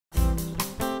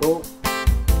So,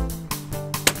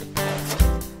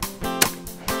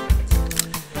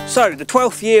 the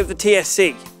 12th year of the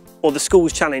TSC, or the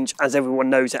Schools Challenge as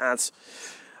everyone knows it as.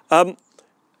 The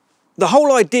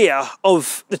whole idea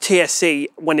of the TSC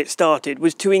when it started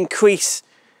was to increase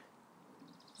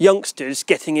youngsters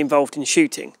getting involved in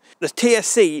shooting. The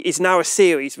TSC is now a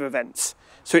series of events.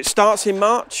 So it starts in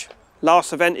March,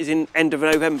 last event is in end of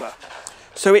November.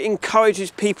 So it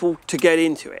encourages people to get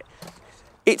into it.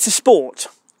 It's a sport,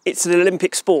 it's an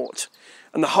Olympic sport.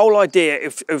 And the whole idea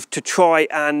of to try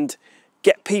and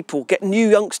get new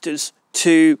youngsters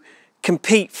to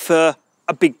compete for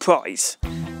a big prize.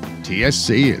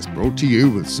 TSC is brought to you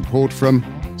with support from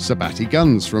Sabatti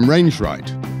Guns from Rangerite,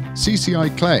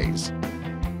 CCI Clays,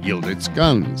 Yieldits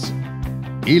Guns,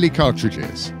 Ely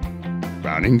Cartridges,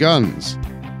 Browning Guns,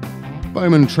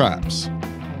 Bowman Traps,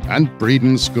 and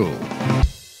Breeden School.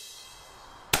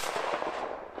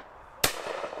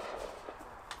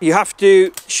 You have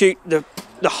to shoot the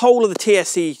whole of the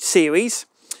TSC series.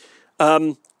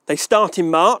 They start in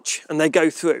March and they go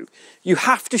through. You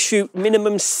have to shoot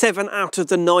minimum 7 out of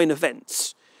the 9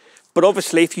 events. But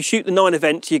obviously if you shoot the 9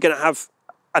 events, you're going to have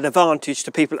an advantage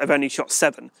to people that have only shot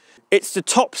 7. It's the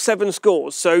top 7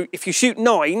 scores. So if you shoot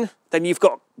 9, then you've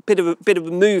got a bit of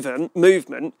a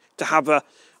movement to have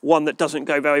one that doesn't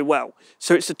go very well.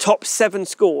 So it's the top 7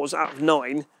 scores out of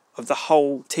 9 of the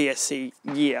whole TSC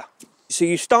year. So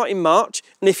you start in March,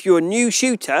 and if you're a new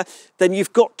shooter, then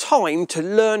you've got time to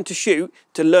learn to shoot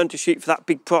for that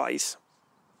big prize.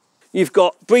 You've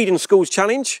got Breeden Schools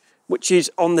Challenge, which is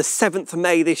on the 7th of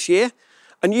May this year,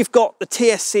 and you've got the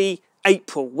TSC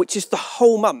April, which is the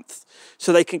whole month.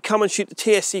 So they can come and shoot the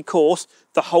TSC course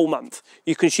the whole month.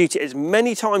 You can shoot it as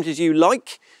many times as you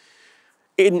like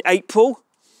in April,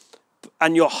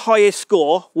 and your highest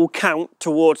score will count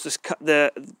towards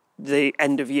the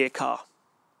end of year car.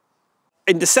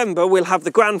 In December, we'll have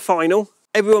the grand final.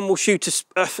 Everyone will shoot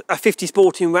a 50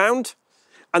 sporting round,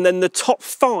 and then the top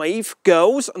 5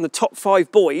 girls and the top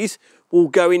 5 boys will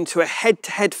go into a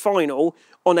head-to-head final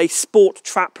on a sport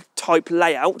trap type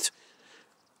layout,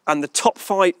 and the top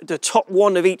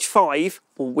 1 of each 5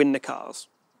 will win the cars.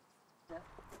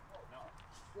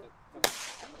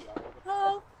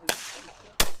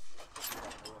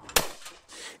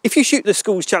 If you shoot the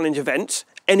Schools Challenge events,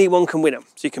 anyone can win them.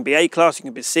 So you can be A class, you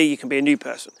can be C, you can be a new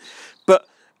person. But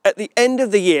at the end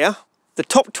of the year, the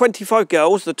top 25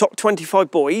 girls, the top 25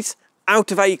 boys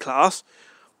out of A class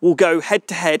will go head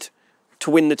to head to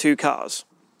win the 2 cars.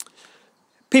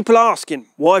 People are asking,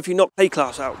 why have you knocked A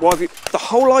class out? The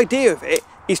whole idea of it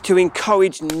is to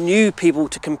encourage new people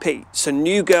to compete. So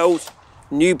new girls,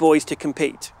 new boys to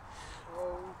compete.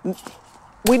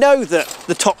 We know that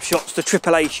the top shots, the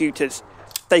AAA shooters,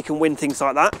 they can win things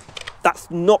like that. That's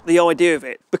not the idea of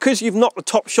it. Because you've knocked the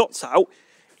top shots out,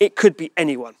 it could be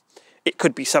anyone. It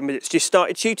could be somebody that's just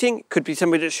started shooting, it could be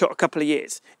somebody that's shot a couple of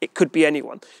years, it could be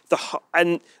anyone.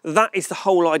 And that is the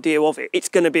whole idea of it. It's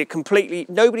going to be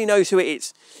nobody knows who it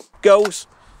is. Girls,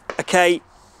 okay,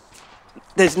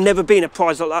 there's never been a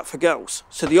prize like that for girls.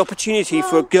 So the opportunity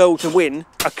for a girl to win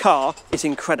a car is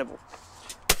incredible.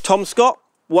 Tom Scott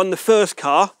won the first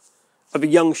car of a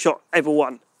young shot ever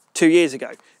won 2 years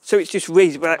ago. So it's just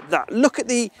really about that. Look at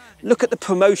the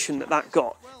promotion that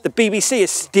got. The BBC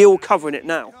is still covering it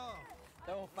now.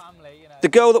 The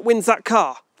girl that wins that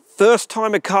car, first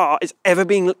time a car is ever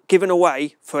being given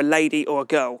away for a lady or a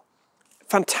girl.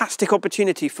 Fantastic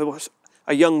opportunity for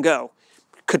a young girl.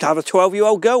 Could have a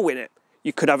 12-year-old girl win it.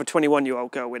 You could have a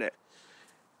 21-year-old girl win it.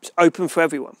 It's open for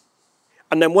everyone.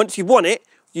 And then once you've won it,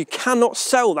 you cannot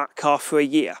sell that car for a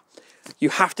year. You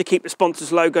have to keep the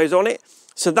sponsors' logos on it.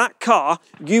 So that car,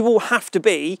 you will have to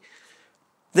be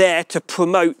there to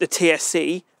promote the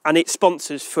TSC and its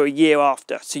sponsors for a year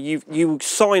after. So you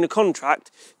sign a contract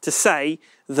to say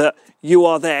that you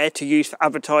are there to use for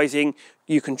advertising,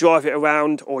 you can drive it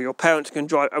around, or your parents can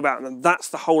drive it around. And that's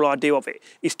the whole idea of it,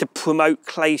 is to promote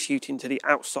clay shooting to the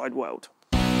outside world.